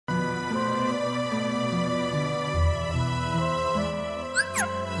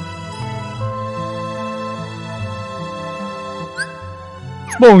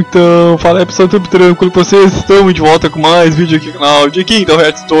Bom, então, fala aí pessoal, tudo tranquilo com vocês? Estamos de volta com mais vídeo aqui no canal de Kingdom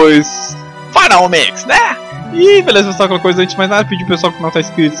Hearts 2 Final Mix, né? E beleza pessoal, aquela coisa, antes de mais nada, pedir pro pessoal que não está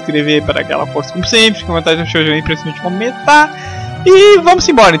inscrito, inscrever para aquela força como sempre, comentar no show aí, principalmente comentar. E vamos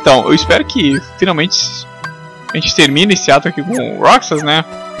embora então, eu espero que finalmente a gente termine esse ato aqui com o Roxas, né?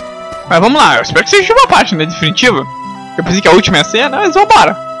 Mas vamos lá, eu espero que seja uma parte, né, definitiva. Eu pensei que a última ia ser, né, mas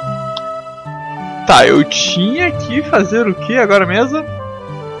vambora. Tá, eu tinha que fazer o que agora mesmo?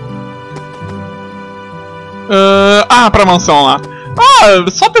 Pra mansão lá.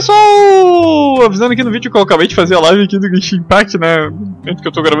 Só pessoal avisando aqui no vídeo que eu acabei de fazer a live aqui do Genshin Parte, né? No momento que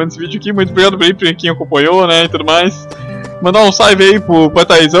eu tô gravando esse vídeo aqui. Muito obrigado pra quem acompanhou, né? E tudo mais. Mandar um salve aí pro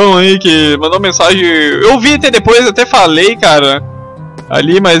Pataizão aí que mandou mensagem. Eu vi até depois, até falei, cara.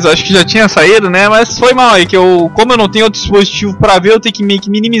 Ali, mas acho que já tinha saído, né? Mas foi mal aí, que como eu não tenho outro dispositivo pra ver, eu tenho que meio que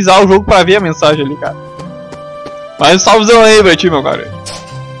minimizar o jogo pra ver a mensagem ali, cara. Mas salvezão aí pra ti, meu cara.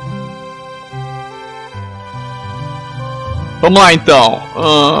 Vamos lá então.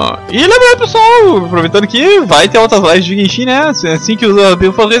 E lembrando pessoal, aproveitando que vai ter outras lives de Genshin, né? Assim que o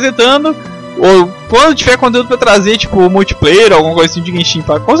Bill for resetando, ou quando tiver conteúdo pra trazer, tipo multiplayer, alguma coisa assim de Genshin,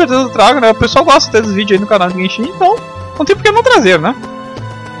 tá? Com certeza eu trago, né? O pessoal gosta desses vídeos aí no canal de Genshin, então não tem por que não trazer, né?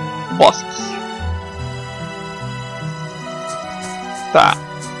 Bosses. Tá.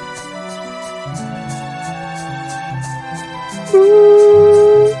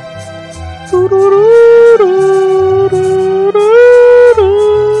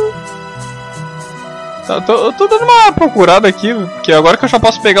 Eu tô dando uma procurada aqui, porque agora que eu já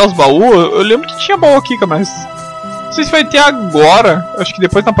posso pegar os baús, eu lembro que tinha baú aqui, mas não sei se vai ter agora. Acho que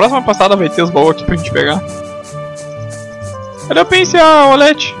depois na próxima passada vai ter os baús aqui pra gente pegar. Cadê eu pensei a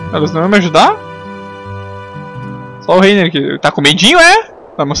Olete? Elas não vão me ajudar? Só o Reiner que tá com medinho, é?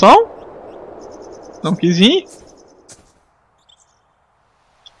 Da mansão? Não quis vir?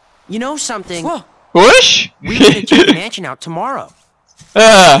 You know something? Oxi! We need to check the mansion out tomorrow.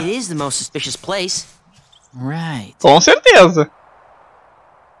 It is the most suspicious place. Right. Com certeza.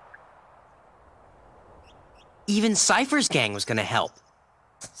 Even Cypher's gang was gonna help.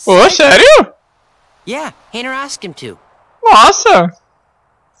 Oh, sério? Yeah, Hayner asked him to. Nossa!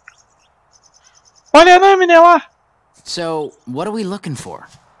 Olha a lâmina lá. So, what are we looking for?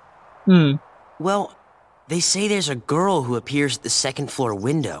 Well, they say there's a girl who appears at the second floor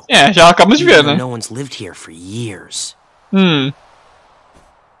window. É, já acabamos de ver, né? No one's lived here for years.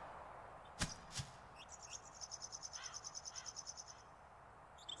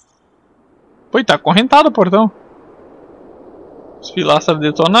 Pô, tá acorrentado o portão. As pilastras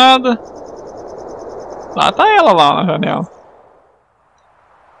detonadas. Lá tá ela lá na janela.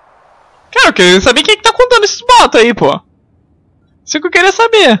 Cara, eu queria saber quem é que tá contando esses botos aí, pô. Isso que eu queria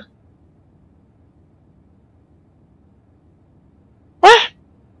saber. Ué?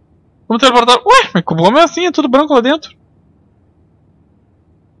 Como teleportar? Ué, mas como é assim? É tudo branco lá dentro.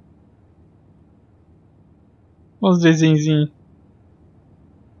 Olha os desenhinhos.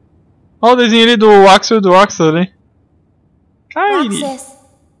 Olha o desenho ali do Axel e do Roxas ali. Kairi.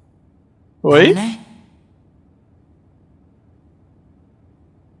 Oi?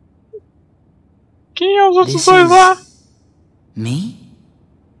 Quem é os outros dois lá? Me?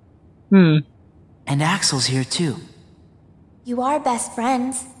 And Axel's here too. You are best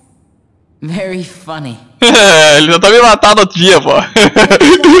friends. Very funny. Ele já tá me matando outro dia, pô.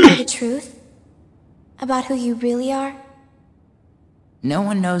 You know the truth about who you really are? No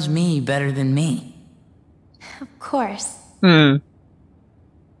one knows me better than me. Of course.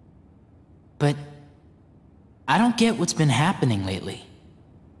 But I don't get what's been happening lately.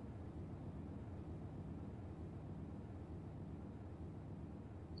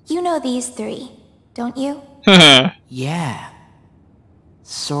 You know these three, don't you? Yeah.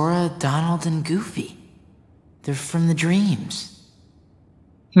 Sora, Donald, and Goofy. They're from the dreams.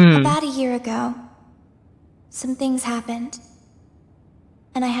 About a year ago, some things happened.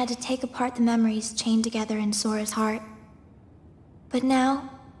 And I had to take apart the memories chained together in Sora's heart. But now,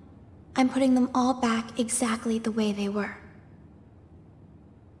 I'm putting them all back exactly the way they were.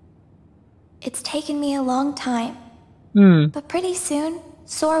 It's taken me a long time, but pretty soon,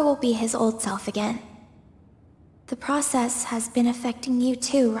 Sora will be his old self again. The process has been affecting you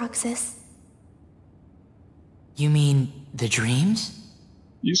too, Roxas. You mean the dreams?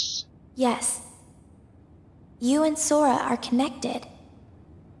 Yes. Yes. You and Sora are connected.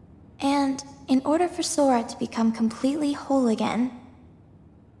 And in order for Sora to become completely whole again,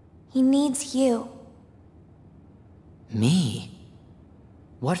 he needs you. Me?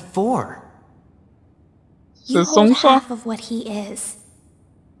 What for? You hold half of what he is.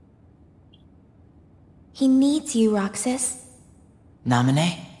 He needs you, Roxas.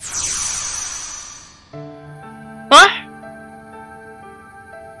 Namine? Ah?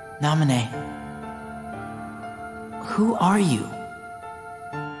 Namine. Who are you?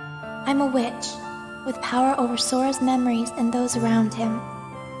 I'm a witch, with power over Sora's memories and those around him.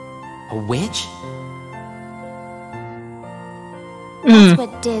 A witch? That's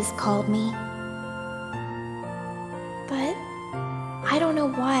what Diz called me. But I don't know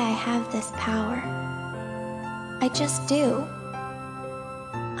why I have this power. I just do.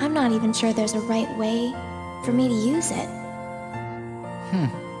 I'm not even sure there's a right way for me to use it.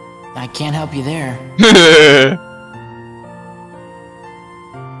 I can't help you there.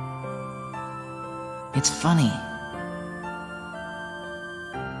 It's funny.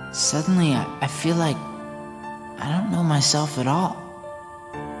 Suddenly, I feel like I don't know myself at all.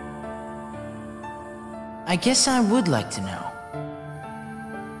 I guess I would like to know.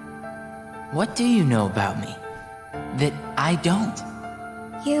 What do you know about me that I don't?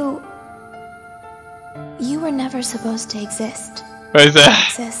 You were never supposed to exist. Pois é.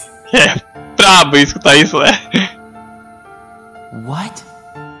 Roxas. É brabo escutar isso, né? What?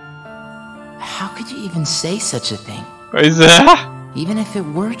 How could you even say such a thing? Pois é. Even if it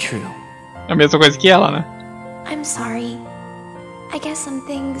were true. É a mesma coisa que ela, né? I'm sorry. I guess some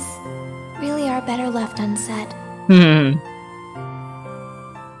things really are better left unsaid.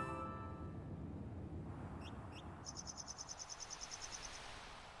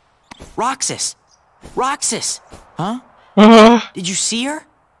 Roxas! Roxas! Huh? Did you see her?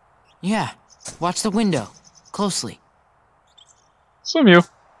 Yeah. Watch the window. Closely. Sumiu.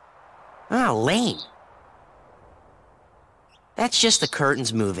 Ah, lame. That's just the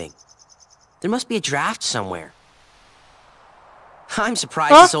curtains moving. There must be a draft somewhere. I'm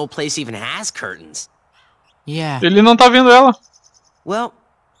surprised this old place even has curtains. Yeah. Ele não tá vendo ela. Well,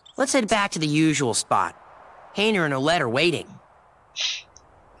 let's head back to the usual spot. Hayner and Olette are waiting.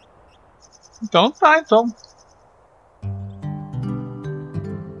 Então tá, então.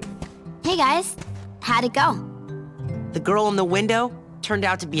 Hey guys, how'd it go? The girl in the window turned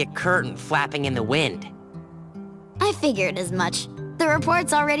out to be a curtain flapping in the wind. I figured as much. The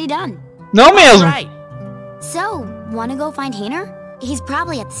report's already done. Não mesmo. Right. So, wanna go find Hayner? He's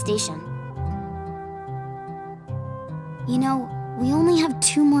probably at the station. You know, we only have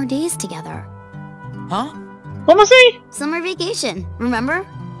 2 more days together. Huh? Como assim? Summer vacation, remember?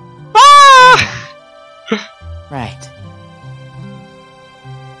 Ah! Right.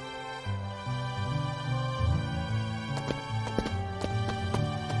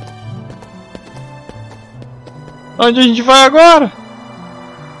 Onde a gente vai agora?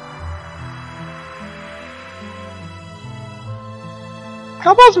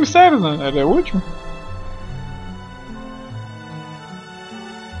 Acabou os mistérios, né? Ele é o último.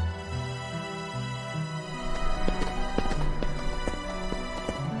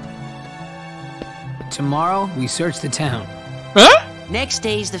 Tomorrow, we search the town. Hã? Next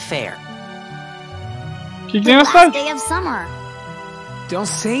day's the fair. Que tem na Last cidade? day of summer. Don't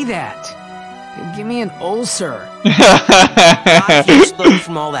say that. You'll give me an ulcer. Got you slurp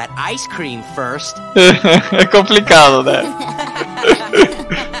from all that ice cream first. É complicado, né?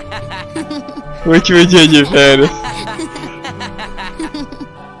 Último dia de férias.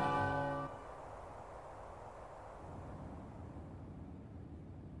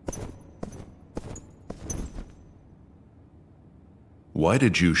 Why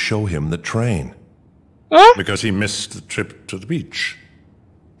did you show him the train? Hã? Because he missed the trip to the beach.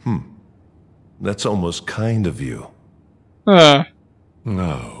 That's almost kind of you. Ah.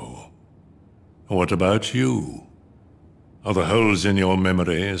 No. What about you? Are the holes in your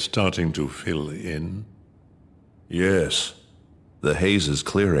memory starting to fill in? Yes. The haze is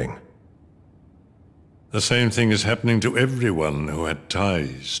clearing. The same thing is happening to everyone who had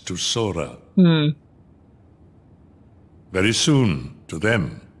ties to Sora. Very soon, to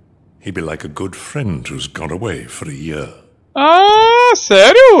them, he'd be like a good friend who's gone away for a year. Ah,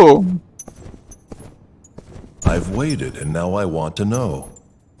 sério? I've waited and now I want to know.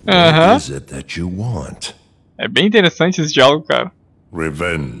 Aham. What is it that you want? É bem interessante esse diálogo, cara.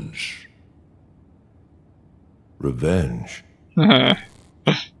 Revenge. Revenge.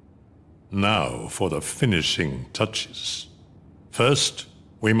 Now for the finishing touches. First,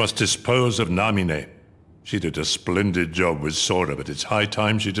 we must dispose of Namine. She did a splendid job with Sora, but it's high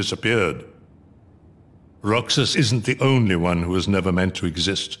time she disappeared. Roxas isn't the only one who was never meant to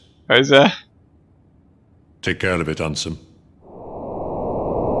exist. Pois é. Take care of it, Ansem.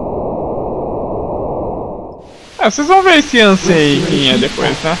 Vocês vão ver esse Ansem aí quem é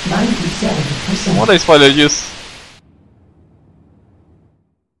depois, né? Vamos dar spoiler disso.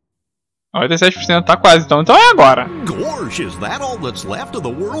 97% tá quase, então é agora. Gorge, is that all that's left of the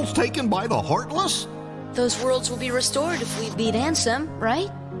worlds taken by the Heartless? Those worlds will be restored if we beat Ansem, right?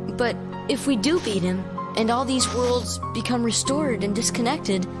 But if we do beat him, and all these worlds become restored and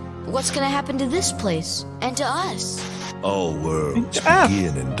disconnected, what's gonna happen to this place, and to us? All worlds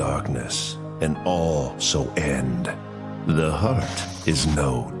begin in darkness, and all so end. The heart is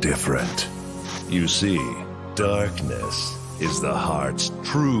no different. You see, darkness is the heart's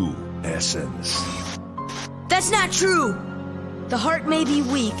true essence. That's not true! The heart may be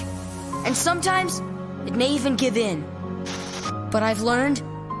weak, and sometimes it may even give in. But I've learned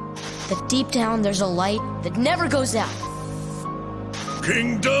that deep down there's a light that never goes out.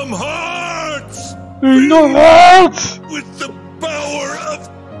 Kingdom Hearts! Kingdom Hearts! With the power of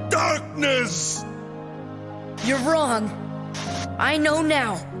darkness! You're wrong. I know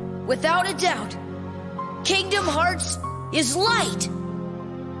now, without a doubt. Kingdom Hearts is light!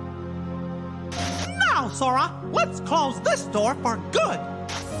 Now, Sora, let's close this door for good.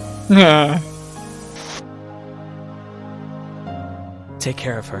 Take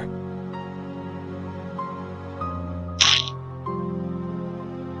care of her.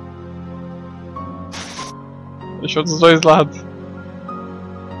 Deixou dos dois lados.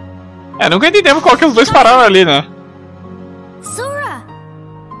 Nunca entendemos qual que os dois pararam ali, né? Sora!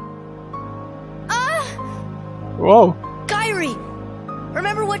 Uou! Kyrie!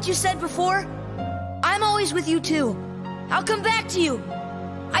 Remember what you said before? I'm always with you too. I'll come back to you.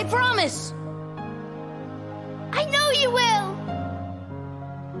 I promise! I know you will!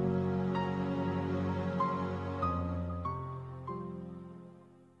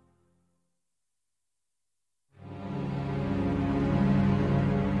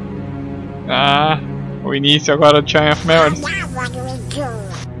 O início agora do Chain of Memories.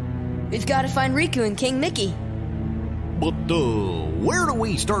 We've got to find Riku and King Mickey. But, where do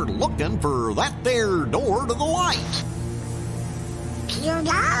we start looking for that there door to the light?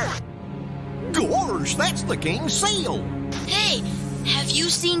 Gorge, that's the king's seal! Hey, have you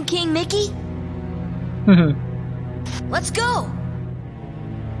seen King Mickey? Let's go!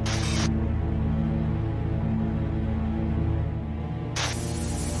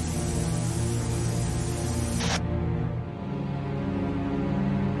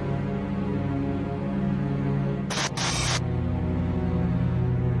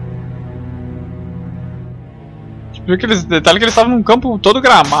 Viu aqueles detalhes que eles estavam num campo todo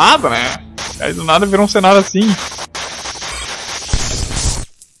gramado, né? Aí do nada virou um cenário assim.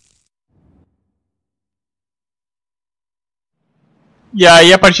 E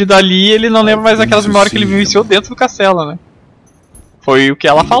aí a partir dali ele não lembra mais daquelas memórias que ele vivenciou dentro do castelo, né? Foi o que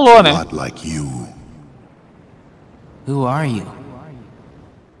ela falou, né? Who are you?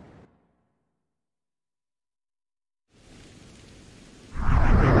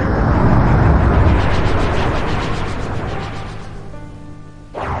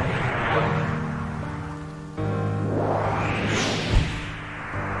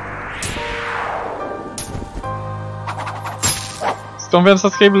 Estão vendo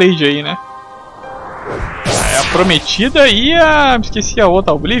essas Keyblade aí, né? É a Prometida e a... esqueci a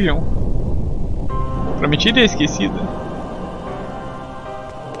outra, a Oblivion. Prometida e a Esquecida.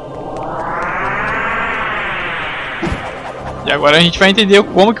 E agora a gente vai entender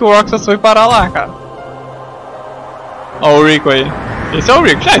como que o Roxas foi parar lá, cara. Ó o Rico aí. Esse é o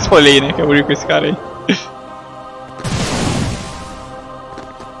Rico, já spoilei, né, que é o Rico esse cara aí.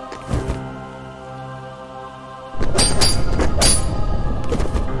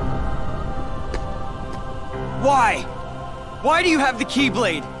 Why do you have the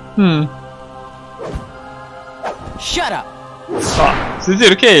Keyblade? Shut up. Ó, vocês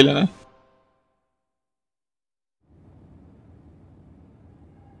viram que é ele, né?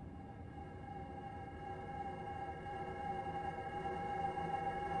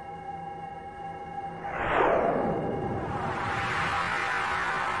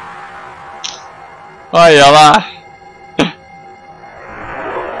 Olha lá.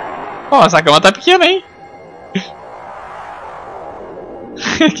 Pô, essa cama tá pequena, hein?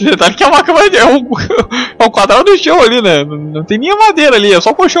 Que detalhe que é uma cama, é um quadrado do chão ali, né? Não tem nem a madeira ali, é só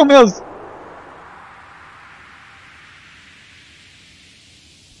o colchão mesmo.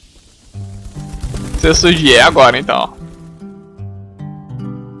 Você sugier agora então.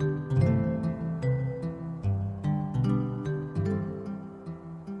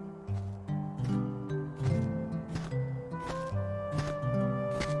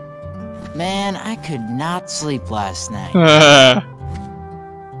 Man, I could not sleep last night.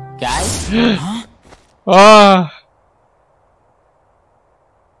 Guys? Huh? Ah.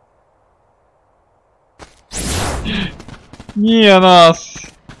 Minha nossa.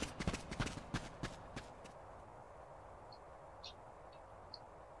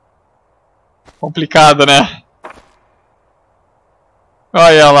 Complicado, né?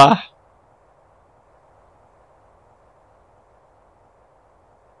 Olha lá.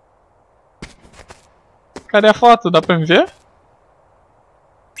 Cadê a foto? Dá pra me ver?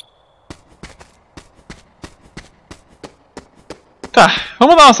 Tá,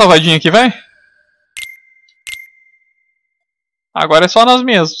 vamos dar uma salvadinha aqui, vai? Agora é só nós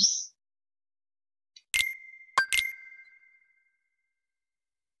mesmos.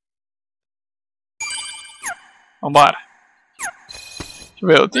 Vambora. Deixa eu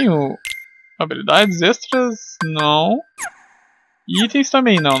ver, eu tenho habilidades extras? Não. Itens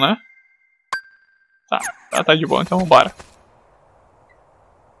também não, né? Tá de boa, então vambora.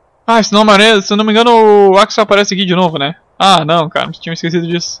 Ah, se não me engano o Axel aparece aqui de novo, né? Ah, não, cara, tinha esquecido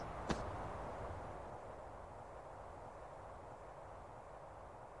disso.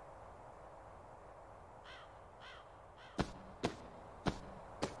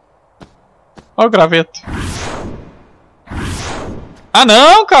 Olha o graveto. Ah,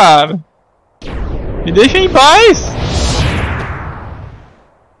 não, cara! Me deixa em paz!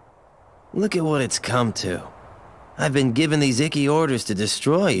 Look at what it's come to. I've been given these icky orders to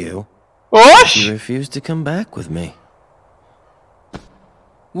destroy you. Osh! You refuse to come back with me.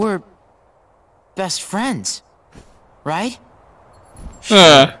 We're best friends, right?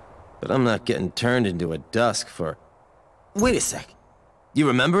 Sure, but I'm not getting turned into a dusk for... Wait a sec. You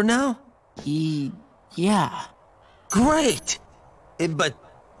remember now? Yeah. Great! But,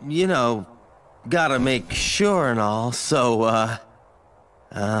 you know, gotta make sure and all, so,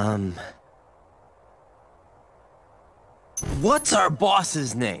 what's our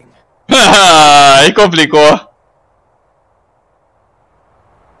boss's name? Aí complicou.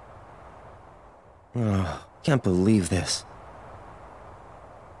 Oh, can't believe this.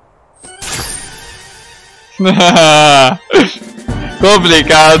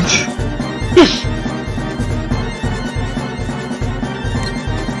 Complicado.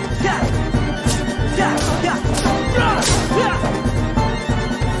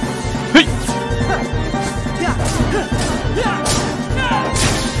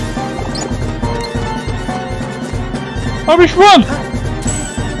 Ó o bicho voando!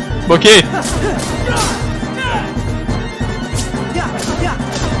 Bloqueei!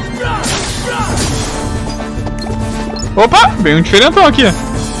 Opa! Veio um diferentão aqui!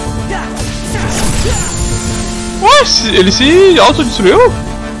 Ué, ele se autodestruiu?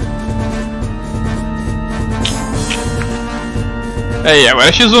 Aí, agora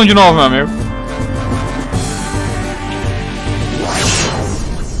é X1 de novo, meu amigo.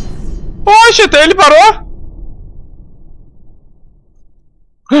 Poxa, até ele parou!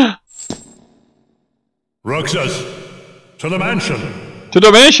 Roxas, to the mansion. To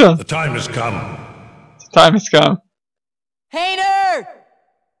the mansion. The time has come. The time has come. Hayner!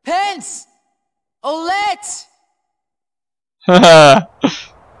 Pence! Olette!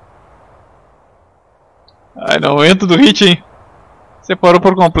 Ai, não entra do hit, hein? Separou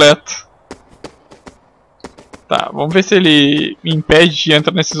por completo. Tá, vamos ver se ele me impede de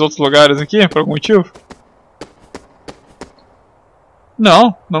entrar nesses outros lugares aqui, por algum motivo.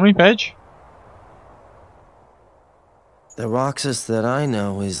 Não, não me impede. The Roxas that I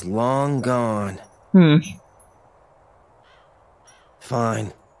know is long gone.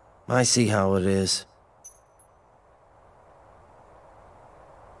 Fine. I see how it is.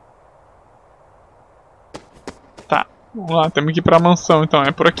 Tá, vamos lá, temos que ir pra mansão então,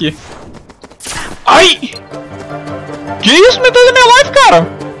 é por aqui. Ai! Que isso, metade da minha life, cara?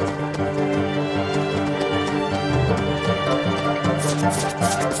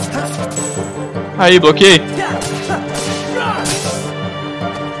 Aí, bloqueei.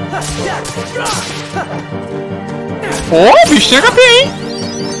 Ó, bicho tem HP, hein?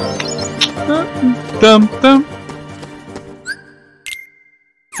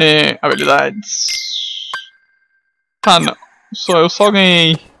 Habilidades. Ah, não. Eu só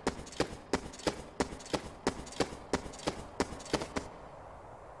ganhei.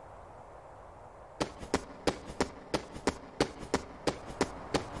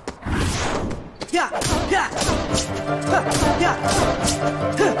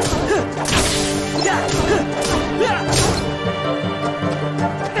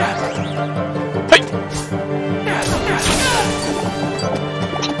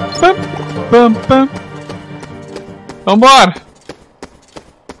 Vambora!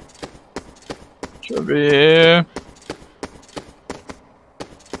 Deixa eu ver.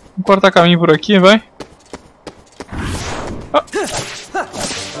 Vamos cortar caminho por aqui, vai. Ah.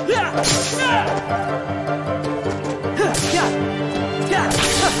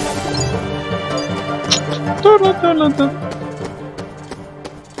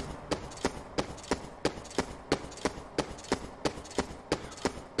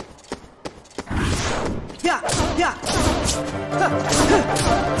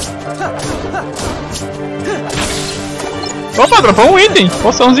 Opa, dropou um item,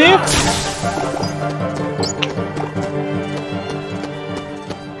 poçãozinho.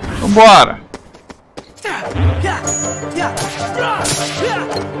 Vambora.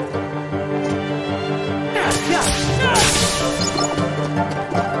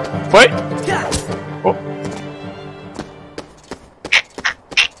 Foi? Oh.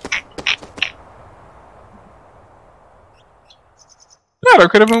 Cara, eu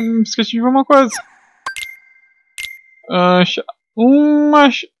queria ver, esqueci de ver uma coisa.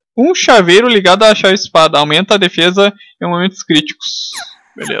 Um chaveiro ligado a chave espada aumenta a defesa em momentos críticos.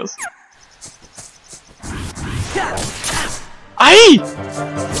 Beleza. Aí!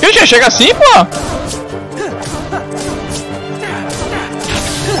 Eu já chega assim, pô!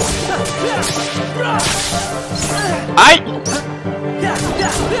 Ai!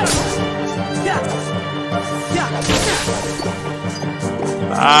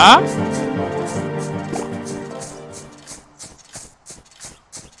 Tá.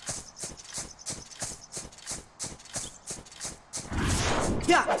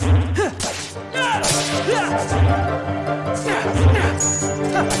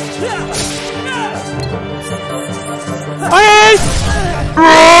 Ai, ai!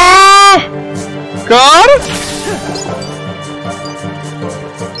 Ah! Cara!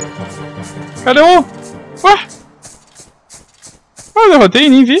 Cadê o... Ué? Eu derrotei e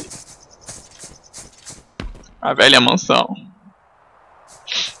nem vi. A velha mansão.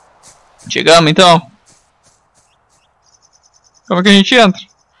 Chegamos então. Como é que a gente entra?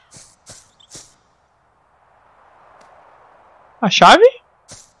 A chave?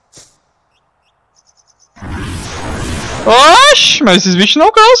 Oxi, mas esses bichos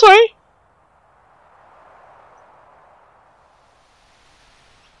não cansam, hein?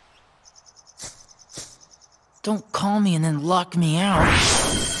 Don't call me and then lock me out.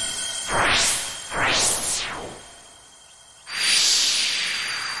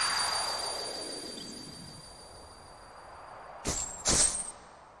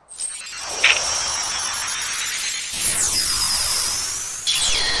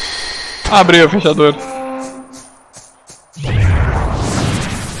 Abriu a fechadura.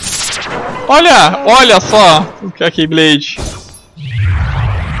 Olha só o que é Keyblade.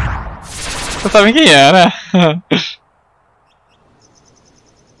 Você sabe quem é, né?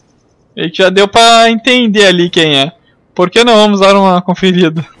 E que já deu pra entender ali quem é. Por que não vamos dar uma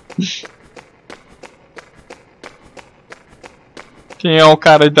conferida? Quem é o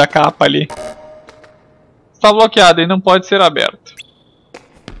cara da capa ali? Está bloqueado e não pode ser aberto.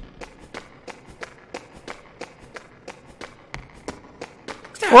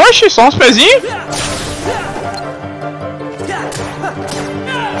 Oxi, só uns pezinhos?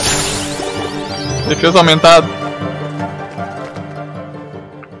 Defesa aumentada.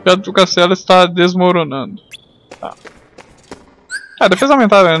 O teto do castelo está desmoronando. Tá. Ah, defesa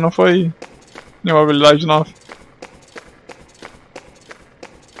aumentada, né? Não foi nenhuma habilidade nova.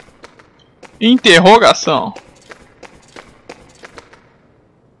 Interrogação.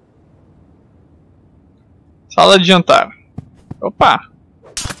 Sala de jantar. Opa!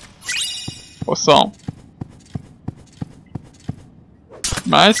 Poção.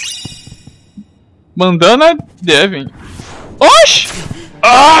 Mas... Bandana Devin. Oxi!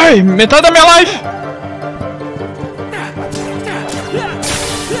 Ai! Metade da minha life!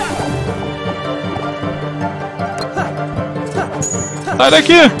 Sai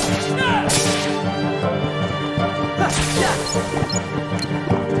daqui!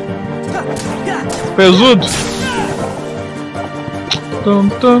 Pesudo! Tum,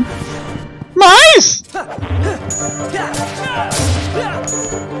 tum. Mais!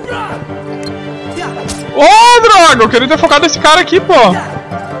 Oh, droga! Eu queria ter focado nesse cara aqui, pô!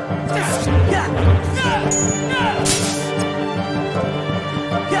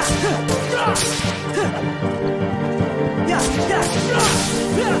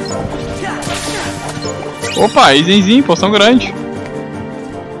 Opa, itemzinho, poção grande.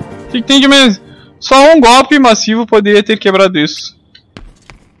 O que tem de menos? Só um golpe massivo poderia ter quebrado isso.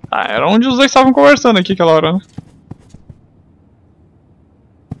 Ah, era onde os dois estavam conversando aqui aquela hora, né?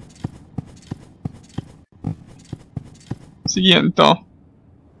 Seguindo, então.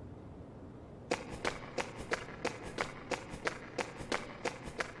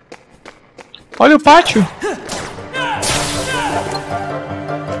 Olha o pátio!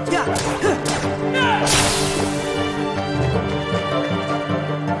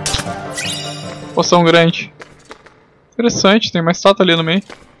 Poção grande. Interessante, tem uma estátua ali no meio.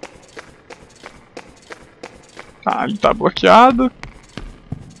 Tá, ele tá bloqueado.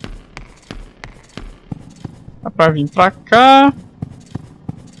 Dá pra vir pra cá.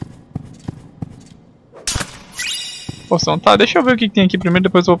 Poção, tá, deixa eu ver o que tem aqui primeiro,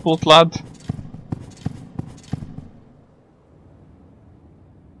 depois eu vou pro outro lado.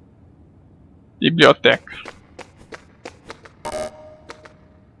 Biblioteca.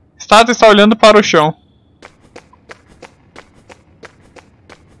 Estátua está olhando para o chão.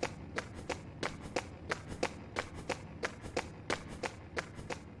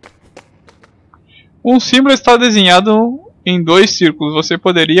 Um símbolo está desenhado em 2 círculos. Você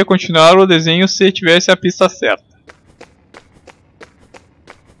poderia continuar o desenho se tivesse a pista certa.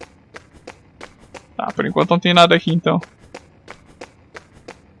 Tá, por enquanto não tem nada aqui então.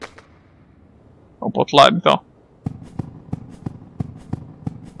 Vamos pro outro lado então.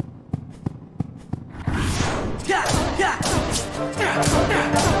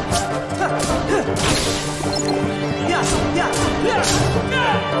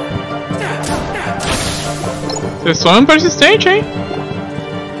 Vocês são persistente, hein?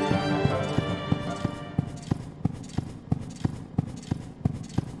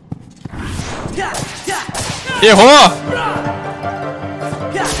 Errou!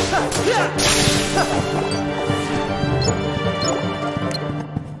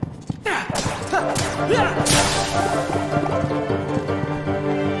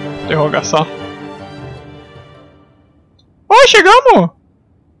 Interrogação. Oh, chegamos!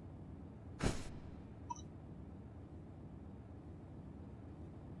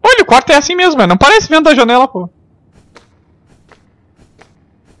 Olha, o quarto é assim mesmo, velho. Não parece vendo da janela, pô.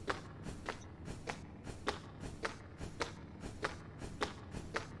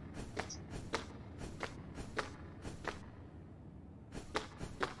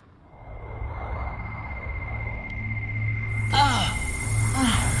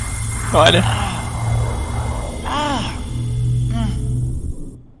 Olha.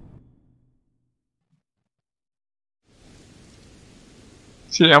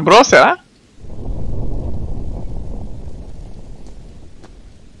 Se lembrou, será?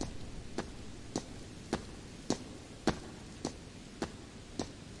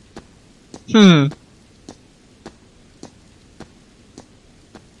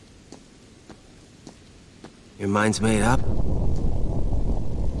 Your mind's made up?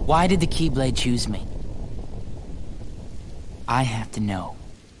 Why did the Keyblade choose me? I have to know.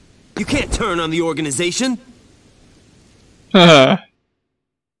 You can't turn on the organization!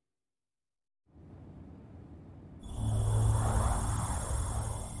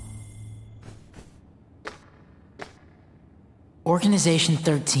 Organization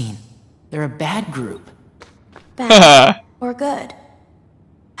 13. They're a bad group. Bad or good?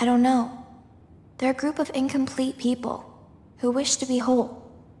 I don't know. They're a group of incomplete people who wish to be whole.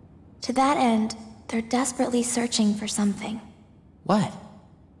 To that end, they're desperately searching for something. What?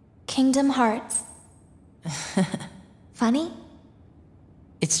 Kingdom Hearts. Funny?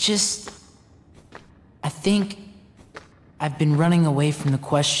 It's just... I think... I've been running away from the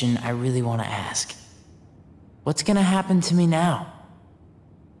question I really want to ask. What's gonna happen to me now?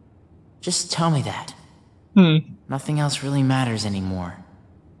 Just tell me that. Nothing else really matters anymore.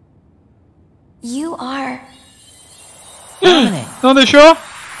 You are... Não deixou?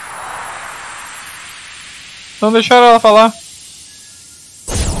 Não deixaram ela falar.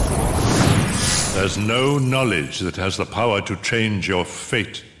 There's no knowledge that has the power to change your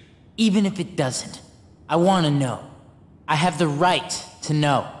fate. Even if it doesn't, I want to know. I have the right to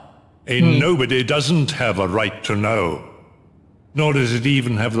know. A nobody doesn't have a right to know. Nor does it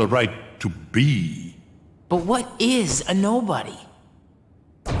even have the right to be. But what is a nobody?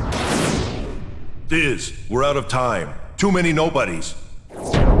 Diz, we're out of time. Too many nobodies.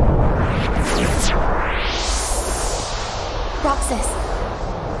 Roxas,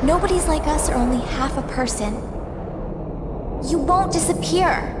 nobodies like us are only half a person. You won't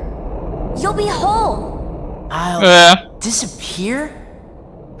disappear. You'll be whole. I'll disappear?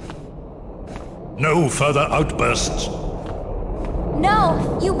 No further outbursts.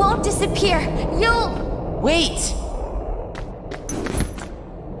 No, you won't disappear. You'll... Wait!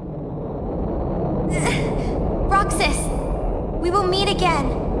 Roxas, we will meet again.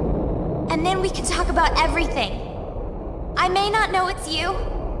 And then we can talk about everything. I may not know it's you,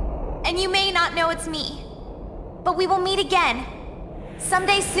 and you may not know it's me. But we will meet again.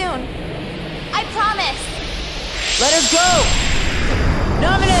 Someday soon. I promise. Let her go!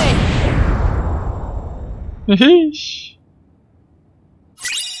 Nominate!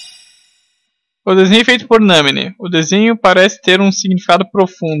 O desenho é feito por Namine. O desenho parece ter um significado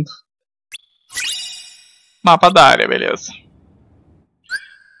profundo. Mapa da área, beleza.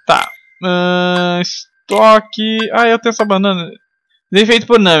 Tá. Estoque. Ah, eu tenho essa banana. Desenho feito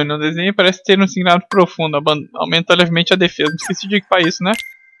por Nami. No desenho parece ter um significado profundo. Aumenta levemente a defesa. Não esqueci de equipar isso, né?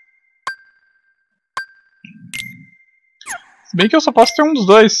 Se bem que eu só posso ter um dos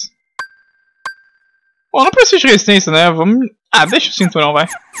dois. Bom, não precisa de resistência, né? Vamos... Ah, deixa o cinturão, vai.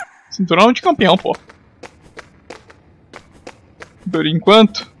 Cinturão de campeão, pô. Por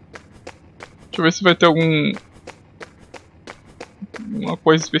enquanto. Deixa eu ver se vai ter alguma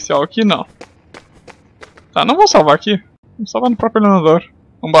coisa especial aqui. Não. Tá, não vou salvar aqui. Vou salvar no próprio elevador.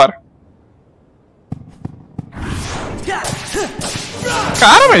 Vambora.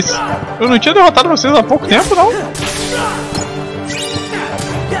 Cara, mas eu não tinha derrotado vocês há pouco tempo, não?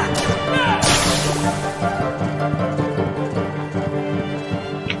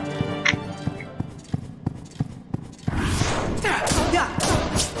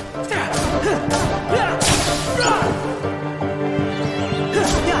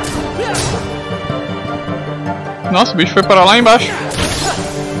 Nossa, o bicho foi para lá embaixo.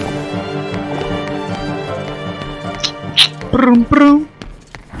 Prum, prum.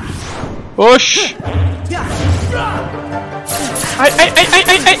 Oxi. Ai, ai, ai, ai,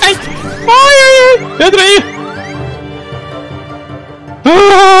 ai, ai, ai. Ai, ai, ai. Entra aí.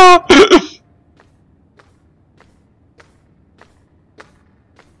 Ah!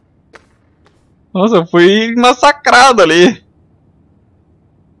 Nossa, eu fui massacrado ali.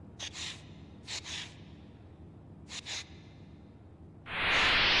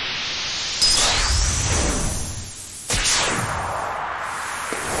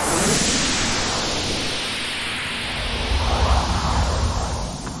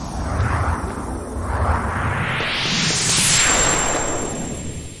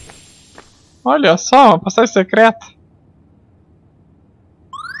 Olha só, uma passagem secreta.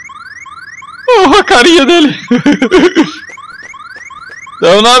 Oh, a carinha dele.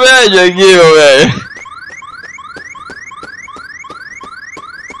 Tamo na média aqui, meu velho.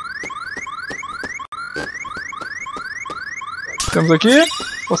 Temos aqui,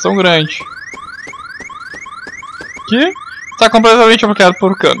 poção grande. Aqui, está completamente bloqueado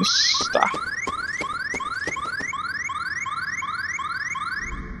por canos. Tá.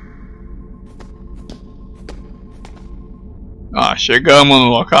 Ah, chegamos no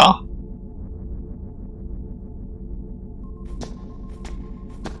local.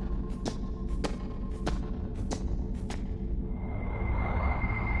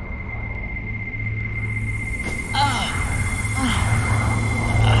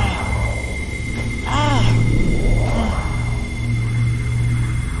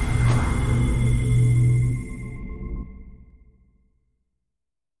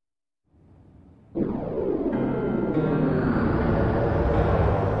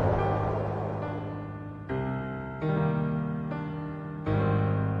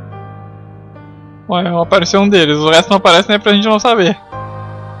 Ué, apareceu um deles, o resto não aparece, nem pra gente não saber.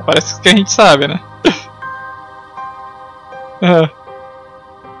 Parece que a gente sabe, né?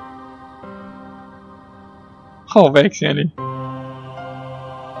 Olha o Vexen ali.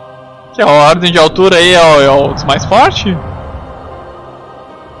 Que a ordem de altura aí é o dos mais forte?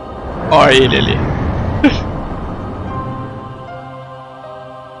 Olha ele ali.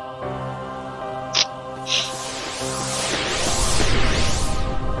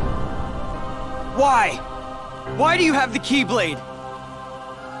 Why? Why do you have the Keyblade?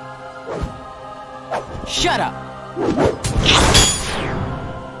 Shut up!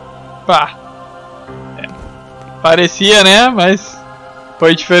 Pá. É. Parecia, né? Mas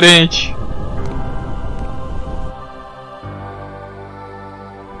foi diferente.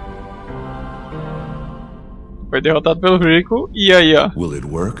 Foi derrotado pelo Rico e aí, ó. Will it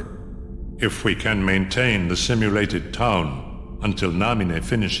work? If we can maintain the simulated town until Namine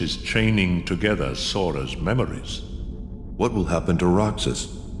finishes chaining together Sora's memories. What will happen to Roxas?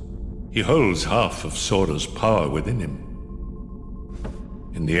 He holds half of Sora's power within him.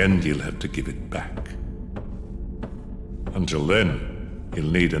 In the end, he'll have to give it back. Until then,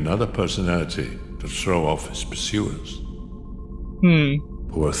 he'll need another personality to throw off his pursuers.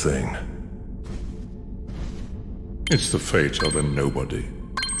 Poor thing. It's the fate of a nobody.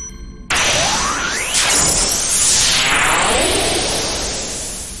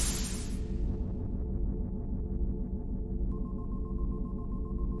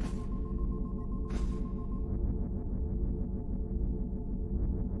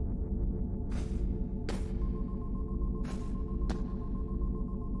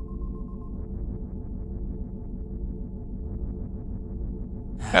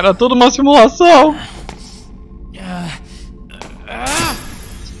 Era tudo uma simulação.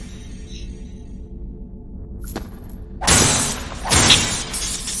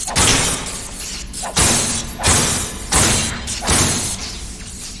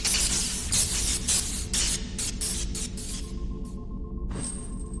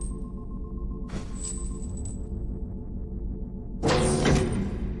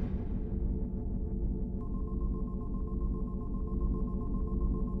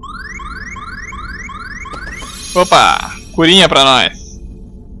 Opa, curinha pra nós.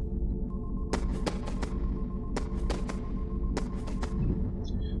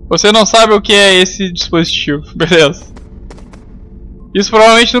 Você não sabe o que é esse dispositivo, beleza. Isso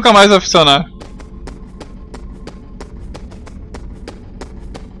provavelmente nunca mais vai funcionar.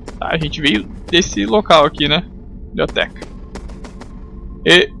 Tá, a gente veio desse local aqui, né? Biblioteca.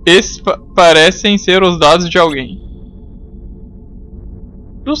 Esses parecem ser os dados de alguém.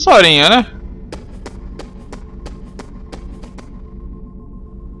 Do Sorinha, né?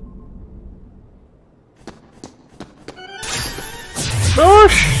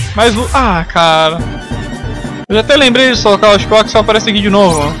 Oxi, mais um. Ah, cara. Eu já até lembrei desse local, acho que o Ox só aparece aqui de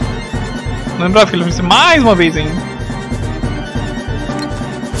novo. Não lembrava que ele aparece mais uma vez ainda.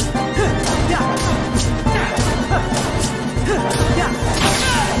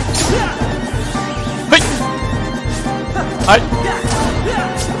 Ai.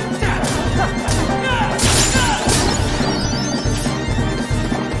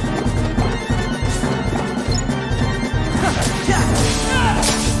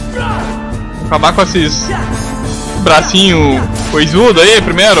 Vou acabar com esses bracinho coisudo aí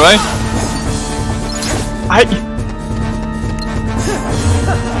primeiro, vai. Ai.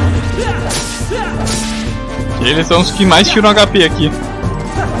 Eles são os que mais tiram HP aqui.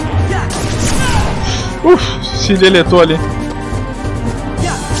 Se deletou ali.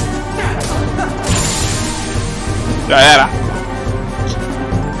 Já era.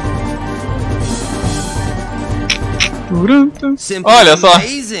 Olha só.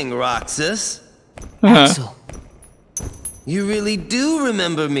 Amazing, Roxas. Axel. You really do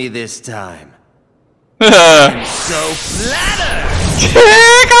remember me this time. I'm so flattered.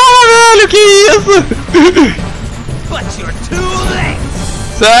 Calma, velho, que isso? But you're too late.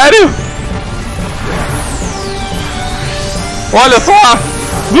 Sério? Olha só!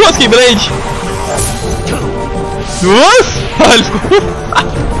 Duas Keyblade! Duas? Olha,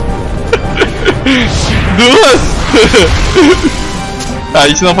 duas! A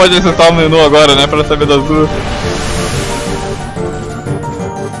gente não pode acessar o menu agora, né? Pra saber das duas.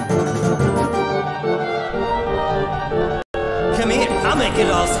 Come here, I'll make it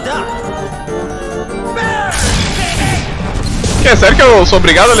all stop. Que é sério que eu sou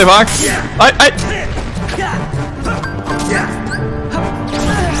obrigado a levar? Ai, ai!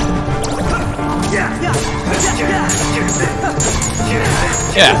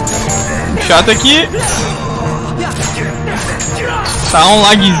 É, chato aqui. Tá um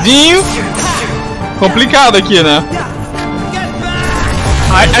lagzinho complicado aqui, né?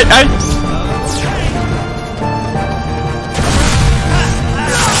 Ai, ai, ai.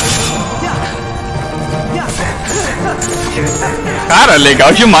 Cara,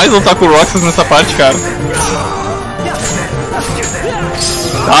 legal demais lutar com o Roxas nessa parte, cara.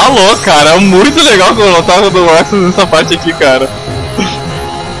 Tá louco, cara. É muito legal lutar com o Roxas nessa parte aqui, cara.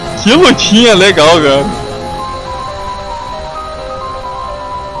 Que lutinha legal, cara.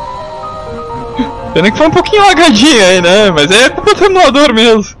 Pena que foi um pouquinho lagadinha aí, né? Mas é culpa do emulador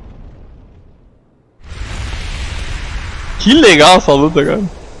mesmo. Que legal essa luta, cara.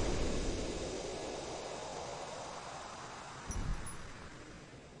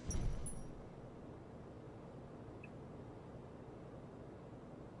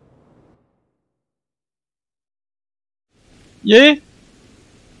 E aí?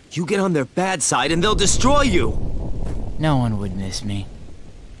 You get on their bad side and they'll destroy you. No one would miss me.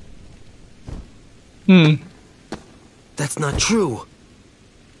 That's not true.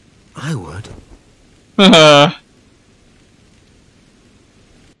 I would.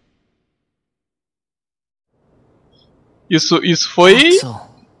 Isso foi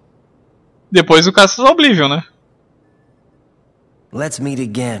depois do Caças ao Oblivion, né? Let's meet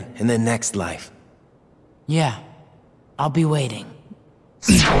again in the next life. Yeah, I'll be waiting.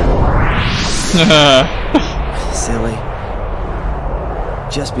 Silly.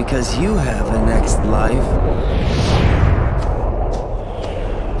 Just because you have a next life.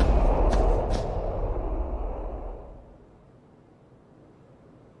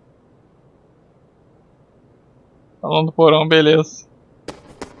 Falando do porão, beleza.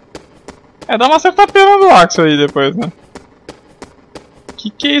 É, dá uma certa pena do Axel aí depois, né?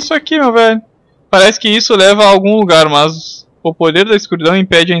 Que é isso aqui, meu velho? Parece que isso leva a algum lugar, mas o poder da escuridão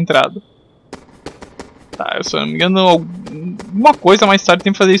impede a entrada. Tá, eu, se eu não me engano, alguma coisa mais tarde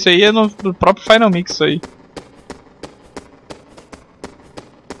tem que fazer isso aí é no próprio Final Mix isso aí.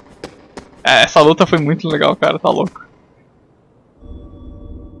 É, essa luta foi muito legal, cara, tá louco.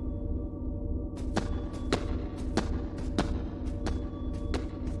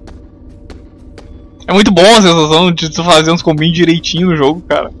 É muito bom a sensação de tu fazer uns combinhos direitinho no jogo,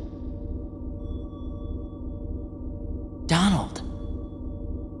 cara.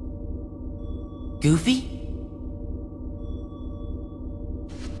 Goofy?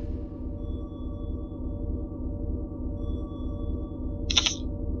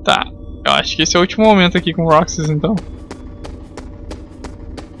 Tá, eu acho que esse é o último momento aqui com o Roxas, então.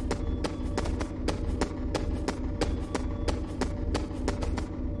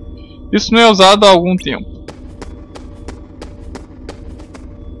 Isso não é usado há algum tempo.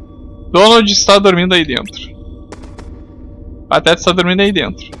 Donald está dormindo aí dentro. Pateta está dormindo aí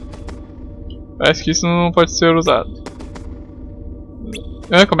dentro. Parece que isso não pode ser usado.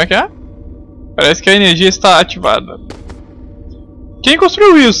 Como é que é? Parece que a energia está ativada. Quem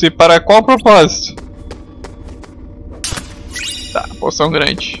construiu isso e para qual propósito? Tá, poção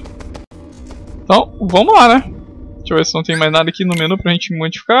grande. Então, vamos lá, né? Deixa eu ver se não tem mais nada aqui no menu pra gente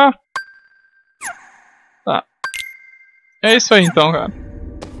modificar. Tá. É isso aí então, cara.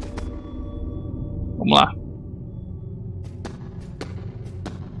 Vamos lá.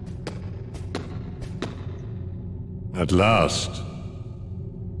 At last,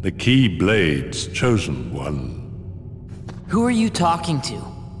 the Keyblade's chosen one. Who are you talking to?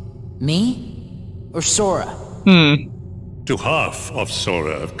 Me? Or Sora? To half of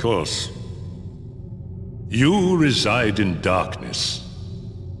Sora, of course. You reside in darkness.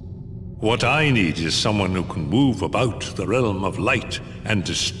 What I need is someone who can move about the realm of light and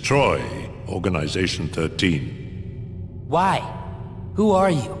destroy Organization 13. Why? Who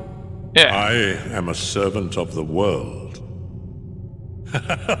are you? Yeah. I am a servant of the world.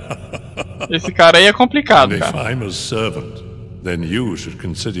 Esse cara aí é complicado, And if cara. I'm a servant, then you should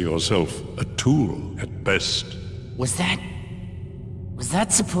consider yourself a tool at best. Was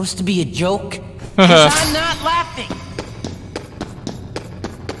that supposed to be a joke? 'Cause I'm not laughing.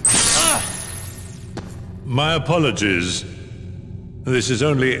 My apologies. This is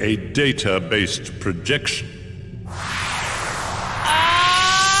only a data-based projection.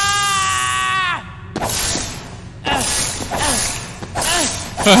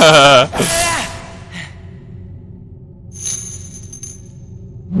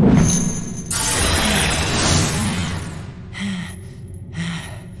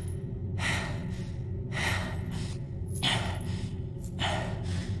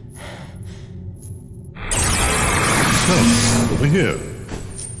 Over here.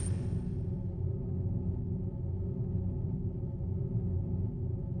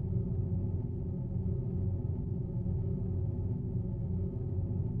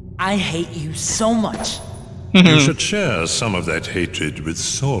 I hate you so much. You should share some of that hatred with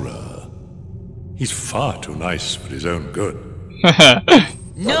Sora. He's far too nice for his own good.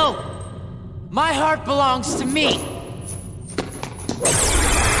 No! My heart belongs to me!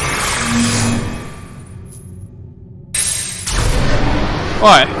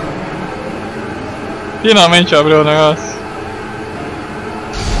 Ué. Finalmente abriu o negócio.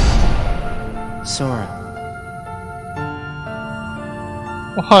 Sora.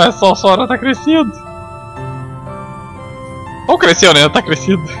 Olha só, o Sora tá crescido. Ou cresceu, né? Tá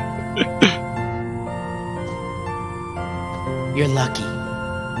crescido. You're lucky.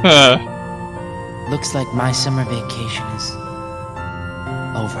 Looks like my summer vacation is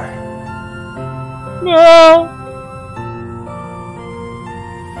over. Não.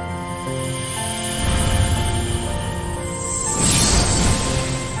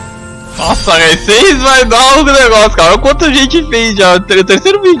 Nossa, R6 vai dar um negócio, cara. Olha quanta gente fez já. O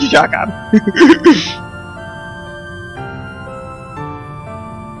terceiro vídeo já, cara.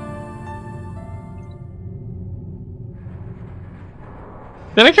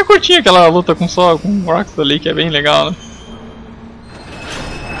 Pena que é curtinha aquela luta com o Rox ali, que é bem legal, né?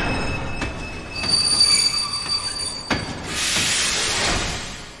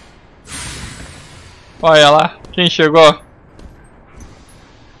 Olha lá, quem chegou?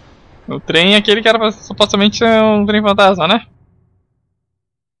 O trem é aquele que era supostamente ser um trem fantasma, né?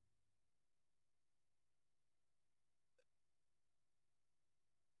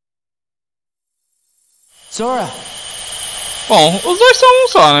 Sora! Bom, os dois são um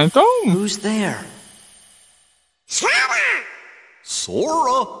só, né? Então... Who's there? Sora!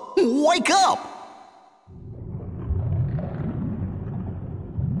 Sora, wake up!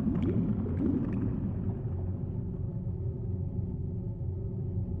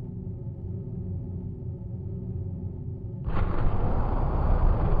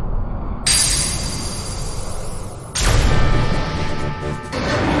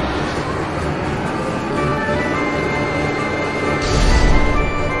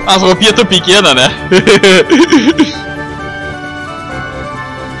 As roupinhas tão pequenas, né?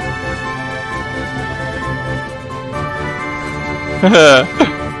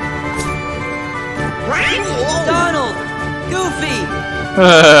 Donald! Goofy!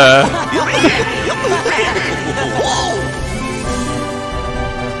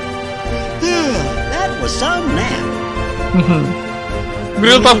 That was some nap. O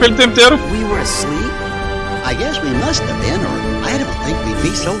Grilo tá com ele o tempo inteiro. We were asleep? I guess we must have been, or I don't think we'd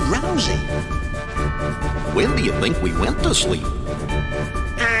be so drowsy. When do you think we went to sleep?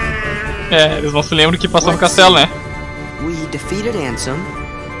 É, eles não se lembram que passou no castelo, né? We defeated Ansem.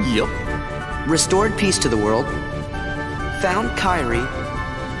 Yep. Restored peace to the world. Found Kairi.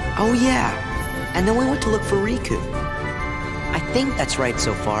 Oh yeah. And then we went to look for Riku. I think that's right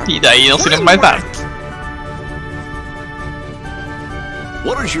so far. E daí não se lembra mais nada.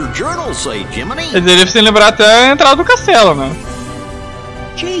 What does your journal say, Jiminy? Ele deve se lembrar até a entrada do castelo, né?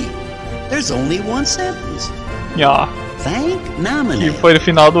 Gee, there's only one sentence. E ó. Thank nominee. E foi no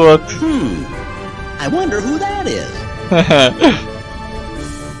final do outro. I wonder who that is.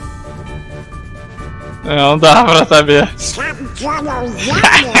 Não dá pra saber.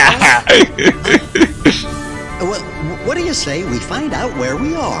 What do you say we find out where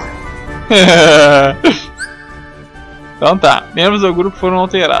we are? Então tá, membros do grupo foram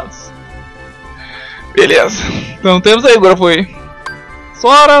alterados. Beleza. Então temos aí o grupo aí.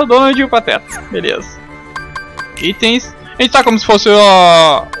 Sora, o Donald e o Pateta. Beleza. Itens. A gente tá como se fosse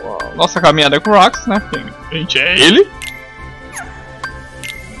a nossa caminhada com o Rox, né? Porque a gente é ele.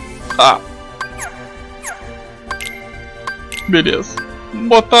 Tá. Beleza. Vamos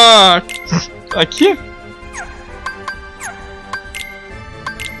botar aqui.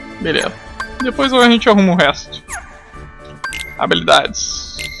 Beleza. Depois a gente arruma o resto.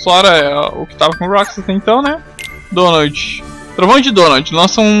 Habilidades. Sora é o que tava com o Rox até então, né? Donald. Trovão de Donald.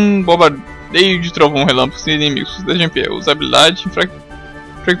 Lança um bombardeio de trovão relâmpago sem inimigos da GMP. Usa habilidade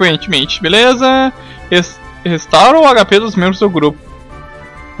frequentemente. Beleza. Restaura o HP dos membros do grupo.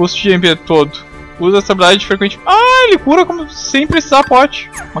 Custo de GMP todo. Usa essa habilidade frequentemente. Ah, ele cura como sem precisar pote.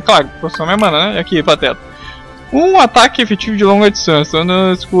 Mas claro, professor minha mana, né? E aqui, Pateta. Um ataque efetivo de longa distância.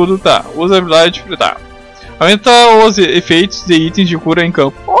 No escudo, tá. Usa a habilidade. Tá. Aumenta os efeitos de itens de cura em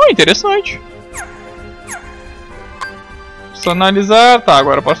campo. Oh, interessante. Personalizar. Tá,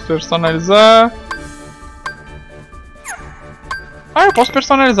 agora eu posso personalizar. Ah, eu posso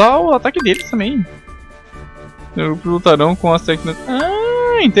personalizar o ataque deles também. Lutarão com as técnicas.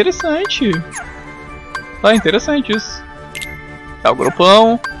 Ah, interessante. Tá, interessante isso. Tá, o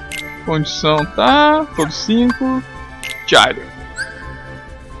grupão. Condição tá. Todos 5. Diário.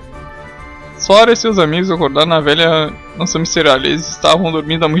 Sora e seus amigos acordaram na velha mansão miserável. Eles estavam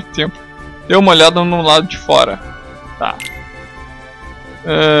dormindo há muito tempo. Dê uma olhada no lado de fora. Tá.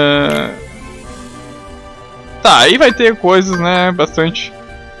 Tá, aí vai ter coisas, né? Bastante.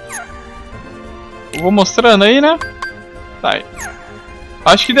 Eu vou mostrando aí, né? Tá aí.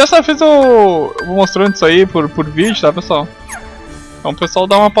 Acho que dessa vez eu vou mostrando isso aí por vídeo, tá, pessoal? Então o pessoal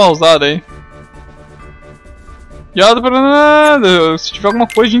dá uma pausada aí. Obrigado por nada. Se tiver alguma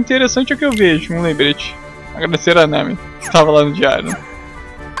coisa de interessante é que eu vejo. Um lembrete. Agradecer a Nami, que estava lá no diário, né?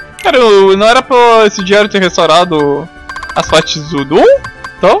 Cara, não era pra esse diário ter restaurado as partes do 1?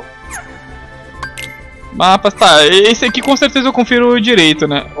 Então? Mapas, tá. Esse aqui com certeza eu confiro direito,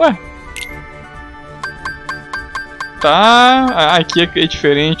 né? Ué. Tá. Ah, aqui é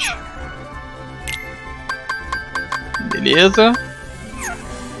diferente. Beleza.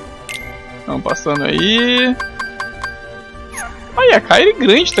 Vamos passando aí. Olha, a Kairi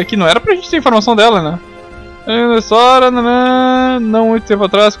grande tá aqui, não era pra gente ter informação dela, né? Sora, não muito tempo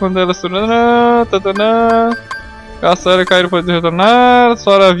atrás, quando ela se tornou. A Sora e Kairi pode retornar.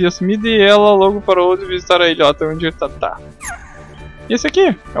 Sora havia sumido e ela logo parou de visitar a ilhota onde ele tá. E esse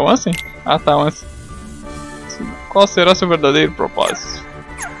aqui? É o Ansem? Ah tá, o Ansem. Qual será seu verdadeiro propósito?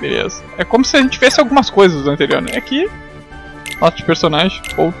 Beleza. É como se a gente tivesse algumas coisas do anterior, né? Aqui. Foto de personagem.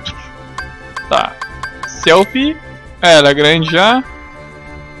 Outro. Tá. Selfie. É, ela é grande já.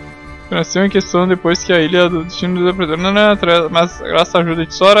 Nasceu em questão depois que a ilha do destino do depredador. Mas graças à ajuda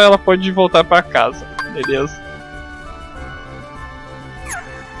de Sora ela pode voltar pra casa. Beleza.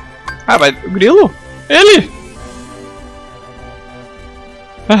 Ah, vai. O grilo? Ele!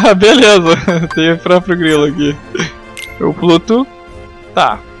 Ah, beleza. Tem o próprio grilo aqui. O Pluto.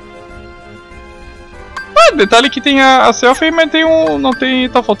 Tá. Ah, detalhe que tem a selfie, mas tem um. Não tem.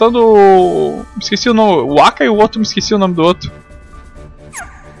 Tá faltando o. Me esqueci o nome. O Aka e o outro me esqueci o nome do outro.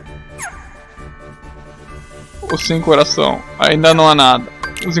 O sem coração. Ainda não há nada.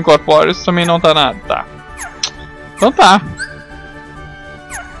 Os incorpóreos também não tá nada. Tá. Então tá.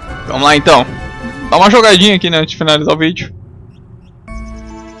 Vamos lá então. Dá uma jogadinha aqui, né, antes de finalizar o vídeo.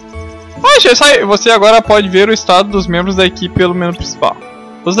 Você agora pode ver o estado dos membros da equipe pelo menu principal.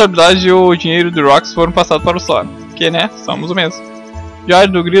 Todas as habilidades e o dinheiro do Rox foram passados para o Sora. Que, né? Somos o mesmo.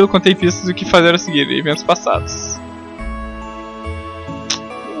 Diário do Grilo contém pistas do que fazer a seguir, eventos passados.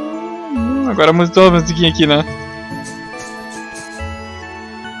 Agora mudou a musiquinha aqui, né?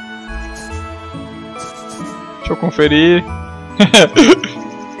 Deixa eu conferir.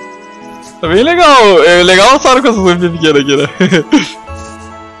 Tá bem legal. É legal a história com essas luvinhas pequenas aqui, né?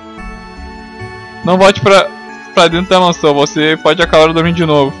 Não volte pra dentro da mansão, você pode acabar dormindo de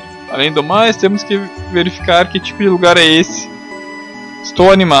novo. Além do mais, temos que verificar que tipo de lugar é esse.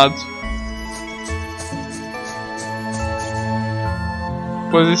 Estou animado.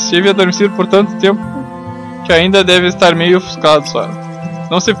 Pois estive adormecido por tanto tempo que ainda deve estar meio ofuscado, Sora.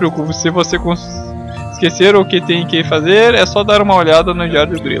 Não se preocupe, se você esquecer o que tem que fazer, é só dar uma olhada no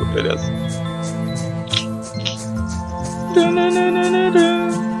Diário do Grilo, beleza?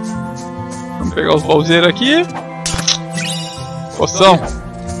 Vamos pegar os baúzeiros aqui. Poção.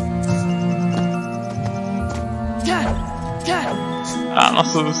 Ah,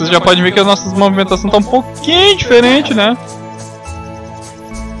 nossa, vocês já podem ver que as nossas movimentações estão um pouquinho diferentes, né?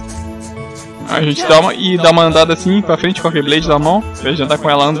 A gente dá uma andada assim pra frente com a Keyblade na mão, em vez de andar com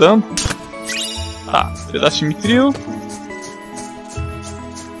ela andando. Tá, pedaço de mitril.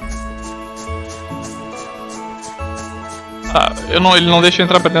 Tá, ele não deixa eu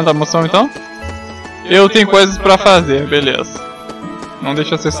entrar pra dentro da mansão então? Eu tenho coisas pra fazer, beleza. Não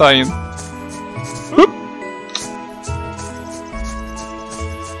deixa você saindo.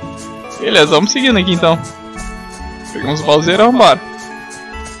 Beleza, vamos seguindo aqui então. Pegamos o baúzeiro e vamos embora.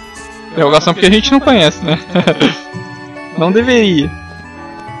 Interrogação porque a gente não conhece, né? Não deveria.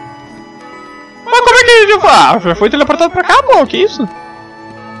 Mas como é que a gente vai? Já foi teleportado pra cá, bom, que isso?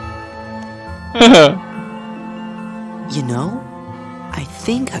 You know, I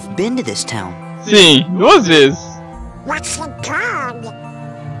think I've been to this town. Sim, 2 vezes. What's it called?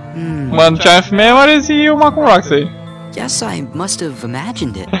 Uma no Chime of Memories e uma com Roxy. Guess I must have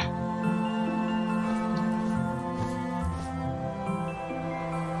imagined it.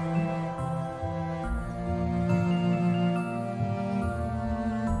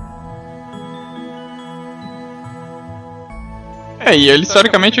 É, e ele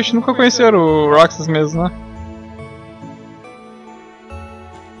historicamente a gente nunca conheceram o Roxas mesmo, né?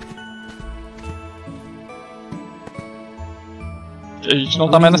 A gente não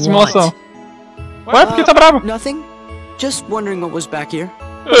tá mais na simulação. Ué, por que tá bravo? Nothing. Just wondering what was back here.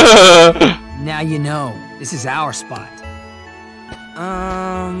 Now you know. This is our spot.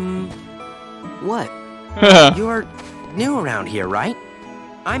 What? You're new around here, right?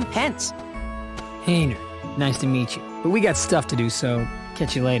 I'm Pence. Hayner, nice to meet you. But we got stuff to do, so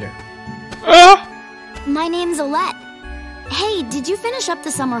catch you later. My name's Alette. Hey, did you finish up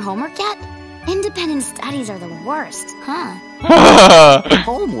the summer homework yet? Independent studies are the worst, huh?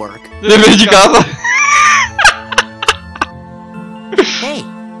 Homework? Dever de casa. Hey,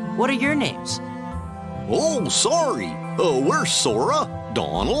 what are your names? Oh, sorry. We're Sora,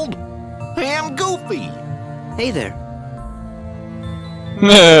 Donald, and Goofy. Hey there.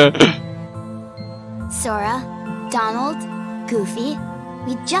 Sora, Donald, Goofy,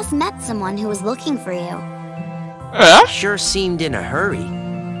 we just met someone who was looking for you. Sure seemed in a hurry.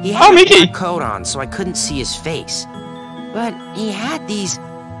 He Oh, had Mickey. a coat on, so I couldn't see his face. But he had these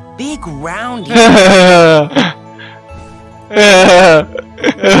big round ears.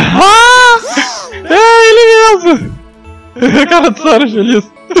 Ele mesmo! Cara do Sora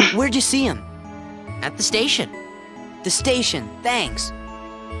feliz. Where'd you see him? At the station. The station, thanks.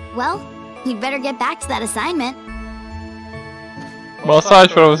 Well, you'd better get back to that assignment. Boa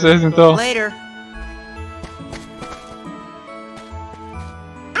sorte pra vocês então. Later.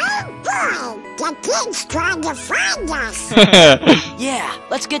 Oh boy, the kid's trying to find us. Yeah,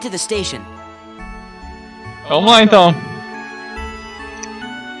 let's get to the station. Vamos lá então.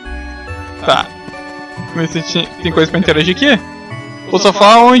 Tá. Vamos ver se tem coisa pra interagir aqui. O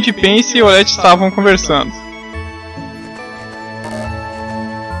sofá onde Pense e Olette estavam conversando.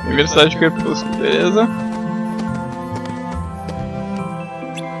 Universidade de Crepúsculo, beleza.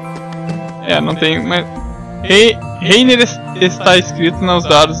 É, não tem. Mas... Reiner está escrito nos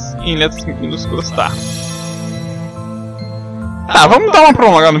dados em letras minúsculas, tá. Tá, vamos dar uma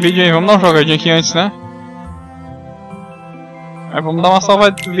prolongada no vídeo aí, vamos dar uma jogadinha aqui antes, né? Aí vamos dar uma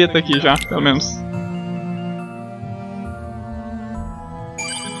salvadeta aqui já, pelo menos.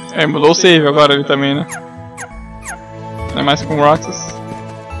 É, mudou o save agora ali também, né? Não é mais com o Roxas.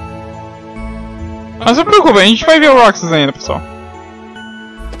 Mas não se preocupe, a gente vai ver o Roxas ainda, pessoal.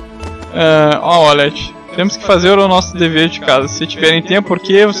 Ó, Olette. Temos que fazer o nosso dever de casa. Se tiverem tempo, por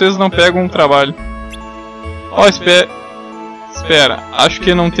que vocês não pegam um trabalho? Ó, espera. Acho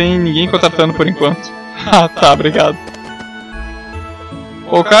que não tem ninguém contratando por enquanto. Ah, tá, obrigado.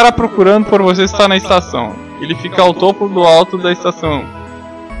 O cara procurando por você está na estação. Ele fica ao topo do alto da estação.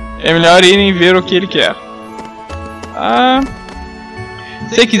 É melhor irem ver o que ele quer.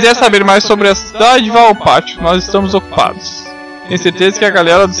 Se quiser saber mais sobre a cidade, vá ao pátio. Nós estamos ocupados. Tenho certeza que a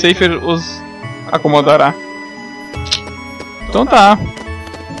galera do Safer os acomodará. Então tá.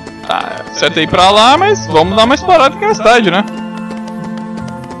 Tá, certo ir pra lá, mas vamos dar uma explorada aqui na cidade, né?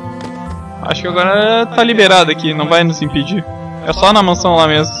 Acho que agora tá liberado aqui, não vai nos impedir. É só na mansão lá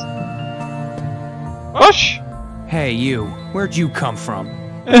mesmo. Oxi! Hey you, where'd you come from?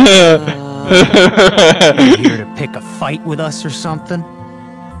 You here to pick a fight with us or something?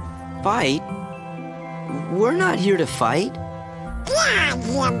 Fight? We're not here to fight.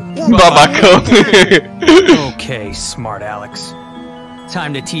 Babacão. Okay, smart Alex.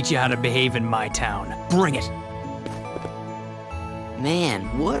 Time to teach you how to behave in my town. Bring it. Man,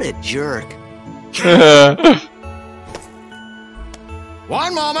 what a jerk.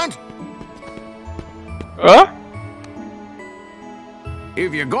 One moment. Huh?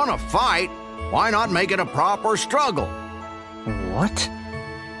 If you're gonna fight, why not make it a proper struggle? What?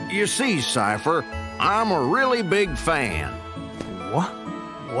 You see, Cypher, I'm a really big fan. What?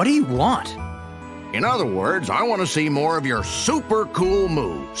 What do you want? In other words, I want to see more of your super cool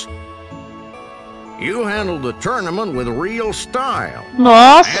moves. You handled the tournament with real style.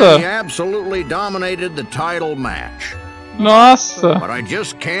 Nossa! And you absolutely dominated the title match. Nossa! But I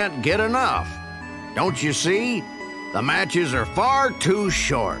just can't get enough. Don't you see? The matches are far too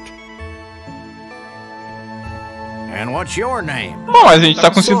short. And what's your name? Bom, a gente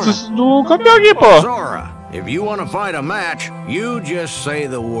tá com cintos do campeão aqui, pô. Sora, if you want to fight a match, you just say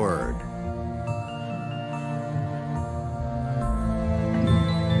the word.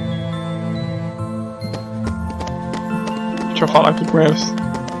 Deixa eu falar aqui com eles.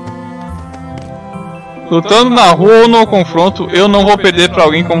 Lutando na rua ou no confronto, eu não vou perder pra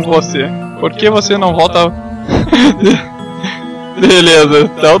alguém como você. Por que você não volta... Beleza,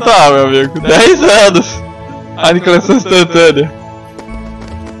 então tá, meu amigo. 10 anos. Aniquilação instantânea.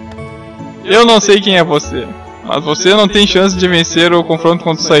 Eu não sei quem é você, mas você não tem chance de vencer o confronto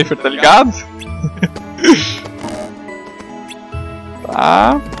contra o Cypher, tá ligado?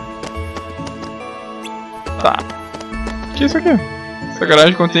 Tá. Tá. O que é isso aqui? Essa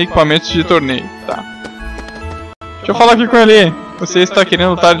garagem contém equipamentos de torneio. Tá. Deixa eu falar aqui com ele. Você está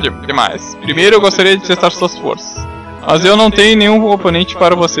querendo lutar demais. Primeiro eu gostaria de testar suas forças. Mas eu não tenho nenhum oponente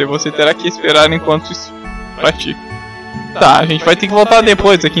para você. Você terá que esperar enquanto isso pratica. Tá, a gente vai ter que voltar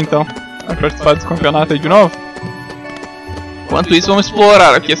depois aqui então. Vai participar desse campeonato aí de novo. Enquanto isso, vamos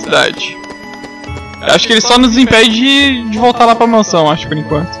explorar aqui a cidade. Eu acho que ele só nos impede de voltar lá pra mansão, acho, por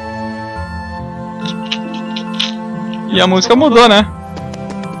enquanto. E a música mudou, né?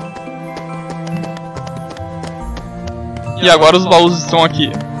 E agora os baús estão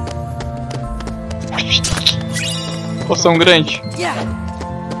aqui. Poção grande.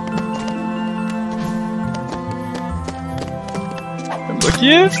 Temos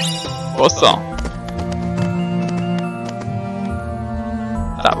aqui. Poção.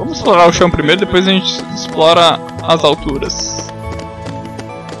 Tá, vamos explorar o chão primeiro, depois a gente explora as alturas.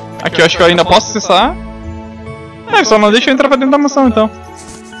 Aqui eu acho que eu ainda posso acessar. É, só não deixa eu entrar pra dentro da mansão então.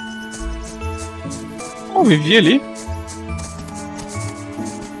 Oh, vivi ali.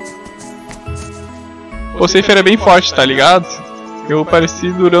 O Safer é bem forte, tá ligado? Eu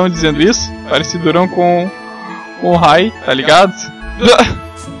pareci durão dizendo isso. Pareci durão com o Rai, tá ligado?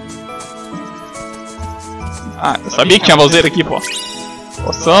 Ah, eu sabia que tinha balzeira aqui, pô.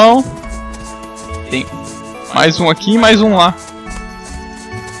 Poção. Tem mais um aqui e mais um lá.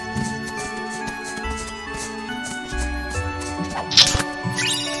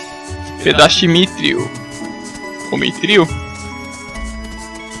 Pedaço de mitril. O mitril?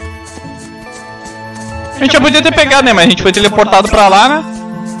 A gente já podia ter pegado, né? Mas a gente foi teleportado pra lá, né?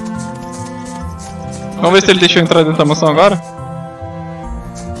 Vamos ver se ele deixa eu entrar dentro da mansão agora.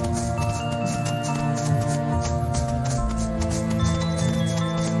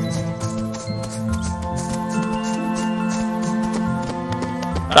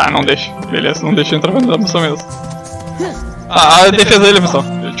 Tá, não deixa. Beleza, não deixa eu entrar dentro da mansão mesmo. Ah, a defesa dele, pessoal.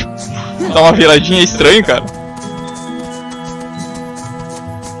 Dá uma viradinha estranho, cara.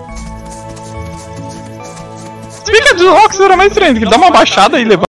 Se bem que a do Rox era mais estranho, que ele dá uma baixada e levanta.